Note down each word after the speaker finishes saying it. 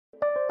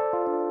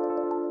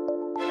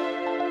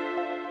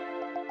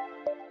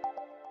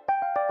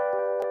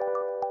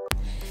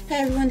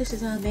Hey everyone, this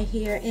is May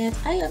here, and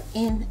I am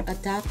in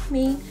Adopt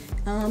Me.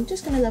 I'm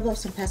just going to level up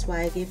some past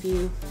while I give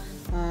you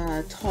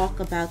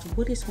talk about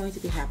what is going to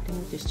be happening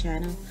with this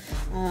channel.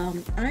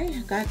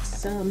 I got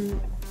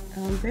some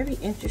very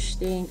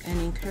interesting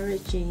and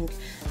encouraging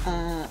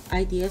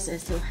ideas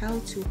as to how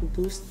to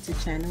boost the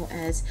channel,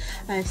 as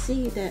I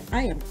see that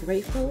I am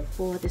grateful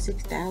for the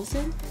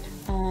 6,000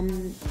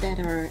 that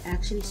are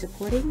actually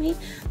supporting me,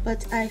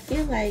 but I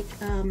feel like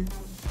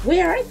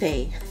where are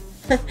they?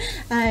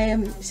 I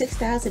am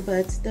 6,000,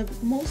 but the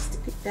most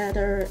that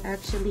are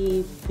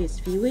actually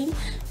viewing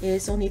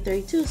is only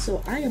 32.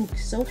 So I am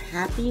so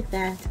happy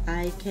that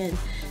I can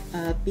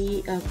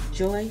be of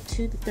joy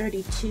to the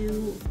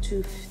 32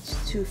 to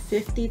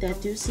 50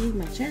 that do see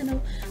my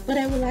channel. But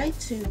I would like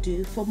to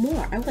do for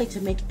more. I would like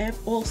to make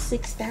all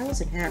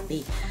 6,000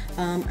 happy.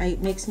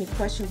 It makes me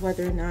question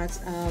whether or not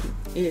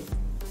if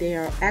they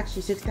are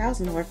actually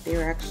 6,000 or if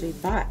they're actually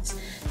bots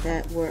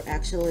that were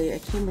actually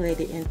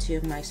accumulated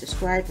into my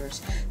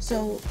subscribers.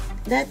 So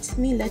let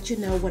me let you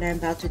know what I'm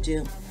about to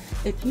do.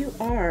 If you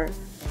are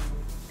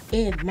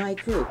in my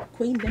group,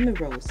 Queen Lemon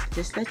Rose,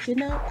 just let you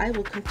know I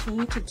will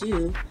continue to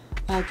do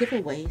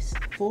giveaways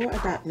for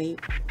Adopt Me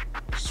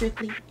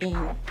strictly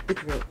in the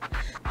group.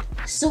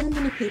 So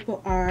many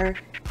people are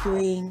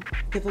doing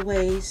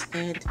giveaways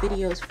and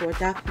videos for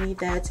Adopt Me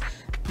that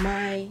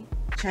my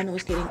channel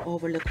is getting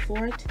overlooked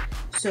for it.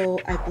 So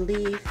I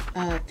believe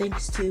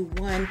thanks to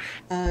one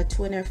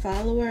Twitter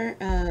follower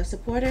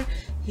supporter,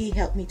 they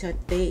helped me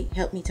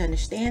to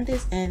understand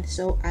this, and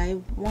so I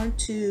want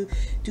to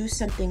do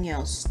something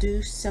else,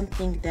 do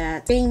something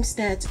that games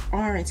that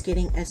aren't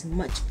getting as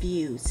much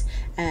views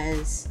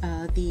as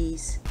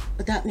these.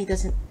 Adopt Me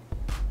doesn't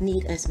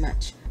need as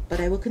much, but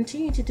I will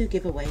continue to do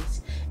giveaways,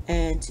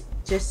 and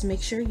just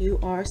make sure you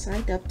are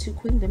signed up to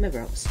Queen Lemon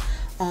Rose.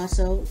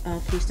 Also,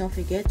 please don't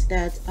forget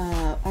that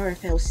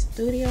RFA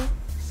Studio,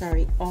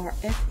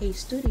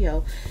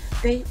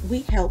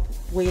 we help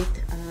with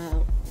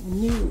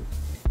new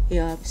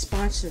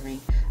sponsoring,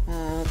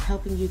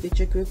 helping you get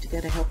your group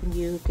together, helping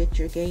you get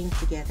your game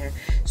together.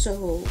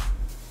 So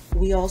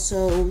we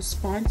also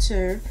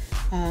sponsor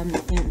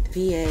in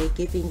VA,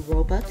 giving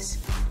Robux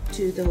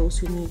to those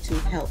who need to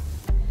help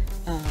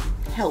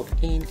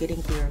in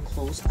getting their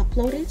clothes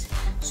uploaded.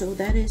 So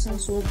that is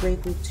also a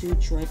great group to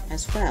join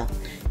as well,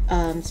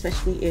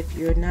 especially if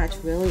you're not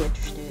really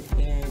interested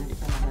in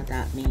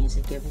Adopt Me as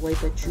a giveaway,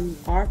 but you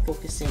are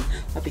focusing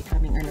on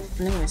becoming an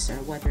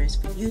influencer, whether it's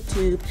for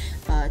YouTube,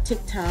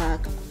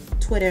 TikTok,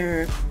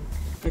 Twitter.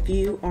 If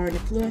you are an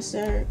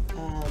influencer,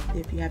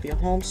 if you have your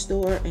home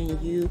store and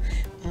you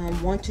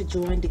want to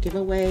join the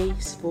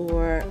giveaways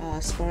for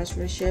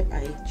sponsorship,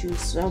 I choose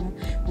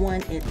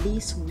someone at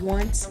least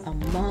once a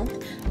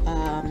month,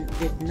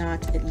 if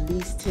not at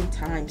least 10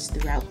 times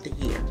throughout the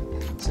year.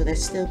 So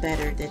that's still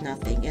better than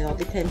nothing. It all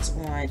depends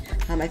on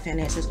how my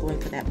finances going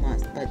for that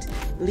month, but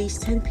at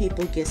least 10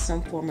 people get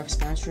some form of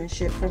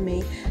sponsorship from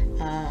me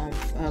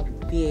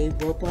via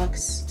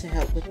Roblox to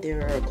help with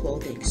their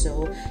clothing.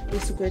 So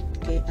it's a good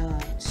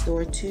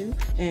store too.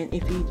 And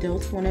if you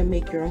don't want to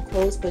make your own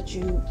clothes, but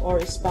you are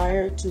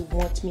inspired to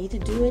want me to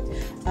do it,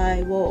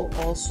 I will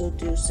also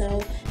do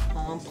so.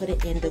 Put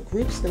it in the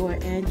group store,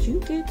 and you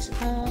get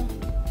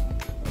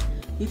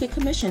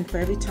commission for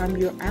every time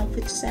your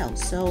outfit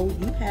sells. So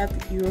you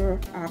have your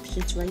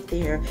options right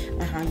there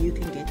on how you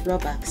can get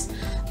Robux.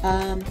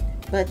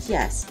 But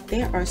yes,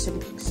 there are some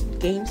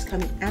games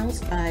coming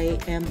out. I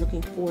am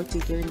looking forward to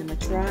giving them a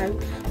try.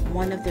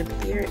 One of them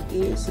here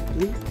is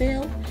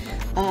Bluefield.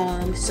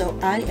 So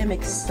I am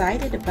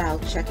excited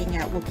about checking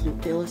out what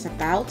Bluefield is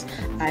about.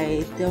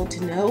 I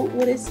don't know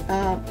what is,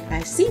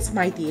 I see some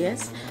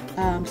ideas.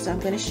 So I'm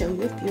going to show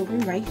you a few of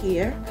them right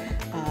here.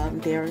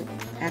 They're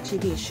actually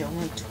being shown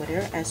on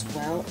Twitter as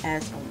well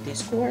as on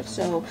Discord.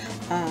 So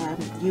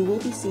you will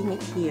be seeing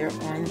it here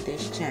on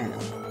this channel.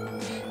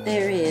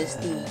 There is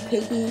the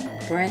Piggy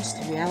Branched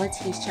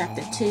Realities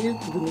Chapter 2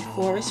 Gloomy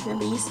Forest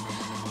release.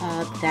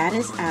 That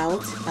is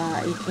out.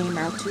 It came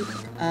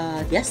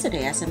out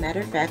yesterday, as a matter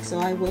of fact, so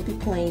I will be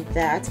playing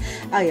that.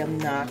 I am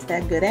not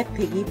that good at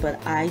Piggy, but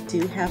I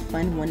do have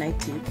fun when I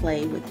do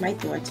play with my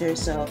daughter.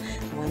 So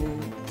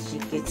when she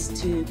gets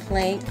to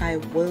playing, I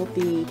will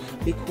be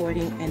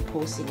recording and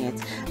posting it.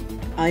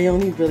 I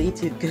only really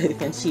do good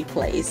when she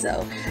plays,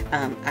 so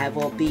I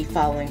will be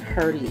following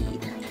her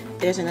lead.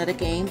 There's another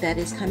game that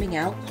is coming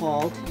out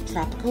called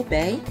Tropical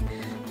Bay.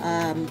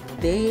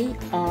 They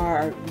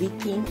are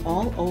leaking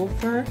all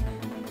over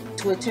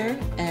Twitter,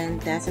 and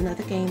that's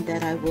another game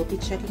that I will be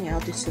checking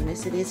out as soon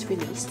as it is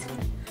released.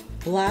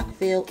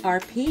 Bloxburg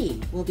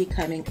RP will be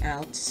coming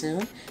out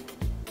soon.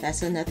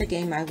 That's another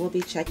game I will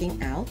be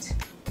checking out.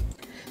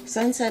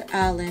 Sunset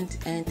Island,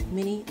 and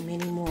many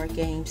more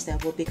games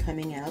that will be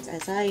coming out,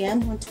 as I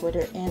am on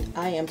Twitter, and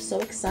I am so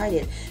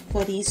excited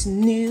for these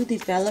new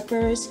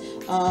developers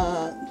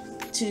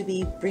to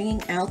be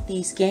bringing out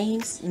these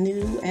games,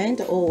 new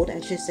and old, I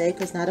should say,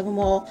 because not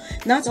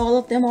all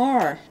of them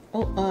are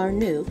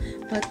new,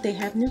 but they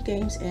have new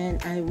games,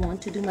 and I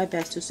want to do my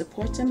best to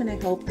support them, and I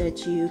hope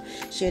that you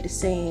share the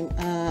same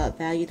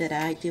value that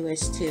I do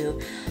as too.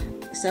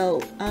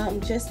 So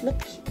just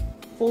look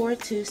forward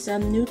to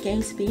some new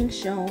games being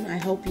shown. I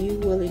hope you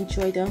will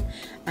enjoy them.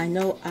 I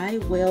know I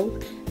will.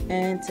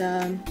 And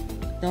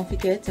don't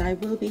forget, I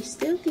will be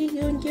still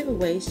doing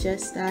giveaways,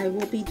 just I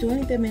will be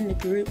doing them in the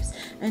groups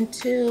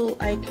until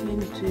I can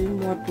do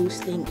more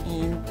boosting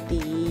in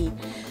the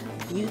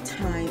view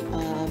time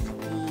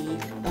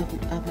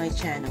of my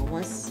channel.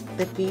 Once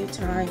the view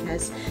time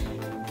has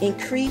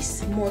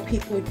increased, more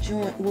people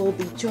will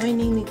be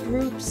joining the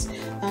groups,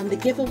 the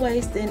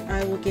giveaways, then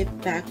I will get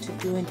back to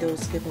doing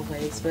those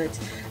giveaways. But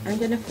I'm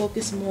going to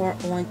focus more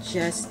on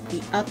just the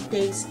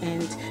updates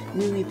and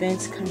new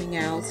events coming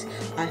out.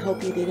 I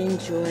hope you did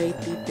enjoy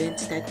the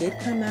events that did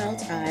come out.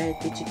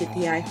 Did you get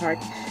the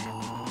iHeart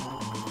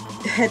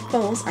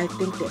headphones? I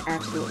think they're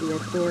absolutely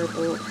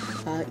adorable.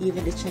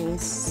 Even the chain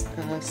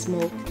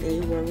smoke, they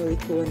were really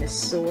cool, and the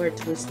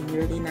sword was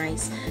really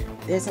nice.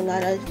 There's a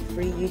lot of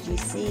free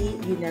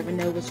UGC. You never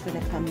know what's going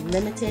to come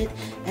limited,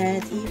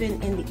 and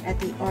even at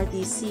the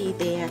RDC,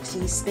 they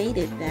actually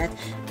stated that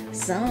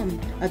some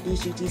of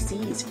these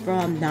UGCs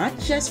from not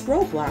just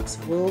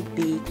Roblox will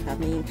be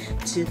coming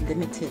to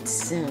limited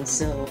soon.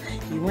 So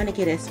you want to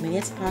get as many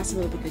as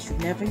possible, because you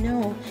never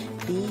know,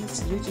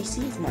 these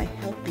UGCs might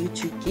help you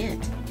to get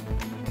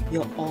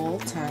your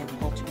all-time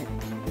ultimate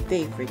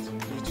favorite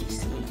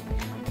UGC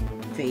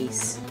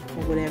face,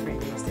 or whatever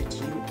it is that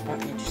you are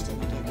interested in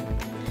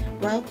getting.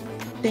 Well,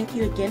 thank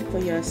you again for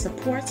your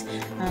support.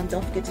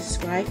 Don't forget to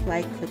subscribe,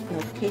 like, click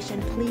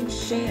notification. Please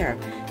share,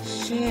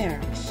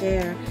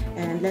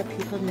 and let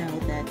people know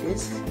that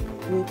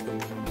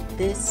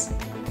this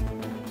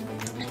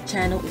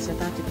channel is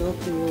about to go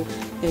through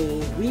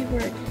a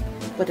rework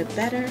for the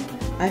better.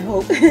 I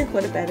hope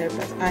for the better,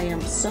 but I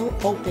am so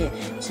open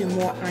to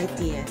more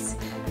ideas.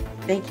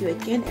 Thank you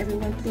again,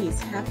 everyone. Please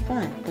have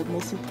fun, but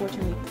most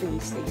importantly,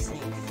 please stay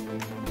safe.